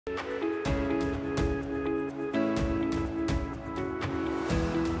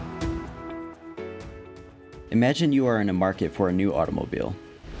Imagine you are in a market for a new automobile.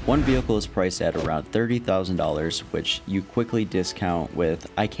 One vehicle is priced at around $30,000, which you quickly discount with,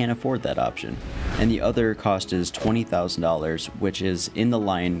 "I can't afford that option." And the other cost is $20,000, which is in the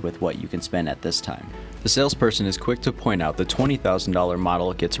line with what you can spend at this time. The salesperson is quick to point out the $20,000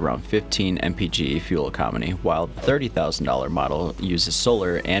 model gets around 15 mpg fuel economy, while the $30,000 model uses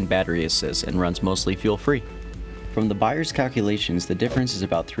solar and battery assist and runs mostly fuel-free. From the buyer's calculations, the difference is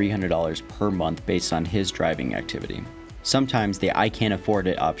about $300 per month based on his driving activity. Sometimes the "I can't afford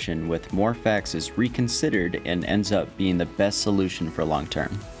it" option with more facts is reconsidered and ends up being the best solution for long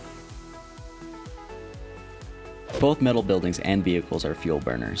term. Both metal buildings and vehicles are fuel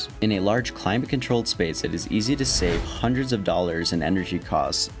burners. In a large climate-controlled space, it is easy to save hundreds of dollars in energy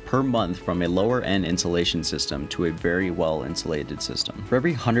costs per month from a lower-end insulation system to a very well-insulated system. For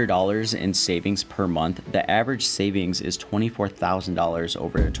every $100 in savings per month, the average savings is $24,000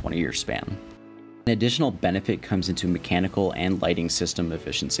 over a 20-year span. An additional benefit comes into mechanical and lighting system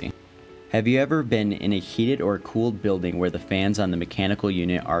efficiency. Have you ever been in a heated or cooled building where the fans on the mechanical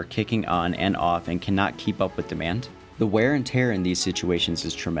unit are kicking on and off and cannot keep up with demand? The wear and tear in these situations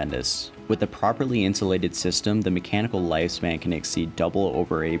is tremendous. With a properly insulated system, the mechanical lifespan can exceed double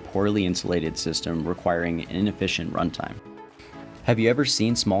over a poorly insulated system, requiring inefficient runtime. Have you ever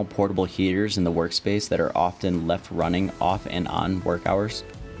seen small portable heaters in the workspace that are often left running off and on work hours?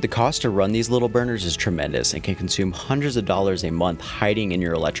 The cost to run these little burners is tremendous and can consume hundreds of dollars a month hiding in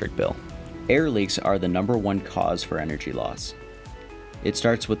your electric bill. Air leaks are the #1 cause for energy loss. It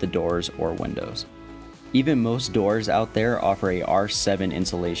starts with the doors or windows. Even most doors out there offer a R7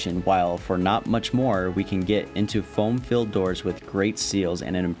 insulation, while for not much more, we can get into foam-filled doors with great seals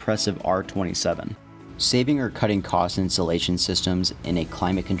and an impressive R27. Saving or cutting costs in insulation systems in a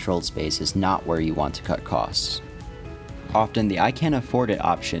climate-controlled space is not where you want to cut costs. Often the "I can't afford it"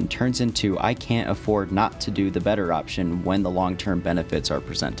 option turns into "I can't afford not to do the better" option when the long-term benefits are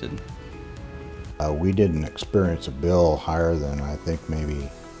presented. We didn't experience a bill higher than, I think, maybe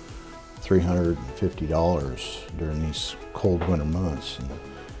 $350 during these cold winter months. And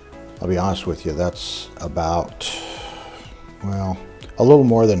I'll be honest with you, that's about, well, a little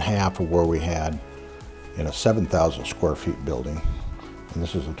more than half of where we had in a 7,000 square feet building. And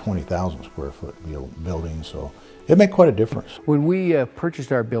this is a 20,000 square foot building, so it made quite a difference. When we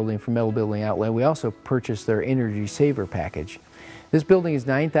purchased our building from Metal Building Outlet, we also purchased their Energy Saver package. This building is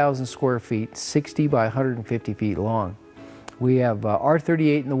 9,000 square feet, 60 by 150 feet long. We have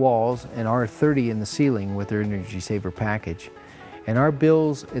R38 in the walls and R30 in the ceiling with their Energy Saver package. And our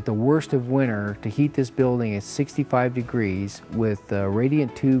bills at the worst of winter to heat this building at 65 degrees with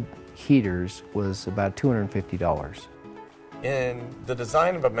radiant tube heaters was about $250. In the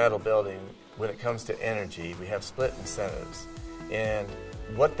design of a metal building, when it comes to energy, we have split incentives. And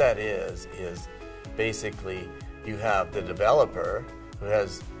what that is basically you have the developer who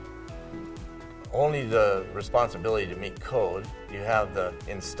has only the responsibility to meet code, you have the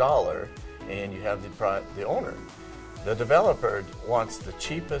installer, and you have the owner. The developer wants the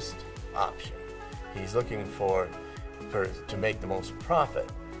cheapest option. He's looking to make the most profit.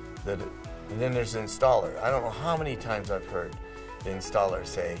 And then there's the installer. I don't know how many times I've heard the installer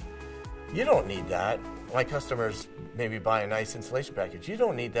say, "You don't need that." My customers maybe buy a nice insulation package. "You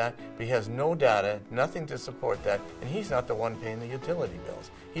don't need that," but he has no data, nothing to support that, and he's not the one paying the utility bills.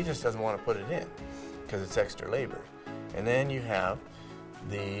 He just doesn't want to put it in because it's extra labor. And then you have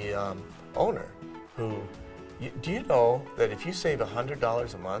the owner who, do you know that if you save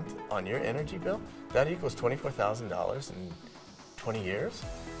 $100 a month on your energy bill, that equals $24,000 in 20 years?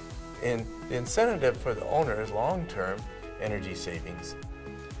 And the incentive for the owner is long-term energy savings.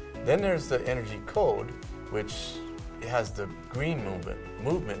 Then there's the energy code, which has the green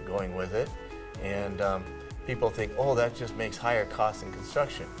movement going with it, and people think, "Oh, that just makes higher costs in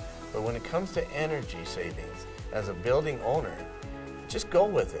construction." But when it comes to energy savings, as a building owner, just go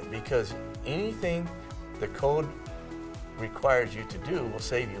with it, because anything the code requires you to do will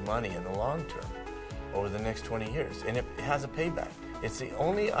save you money in the long term over the next 20 years, and it has a payback. It's the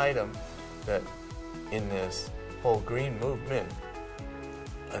only item that in this whole green movement,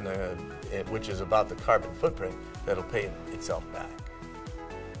 and which is about the carbon footprint, that'll pay itself back.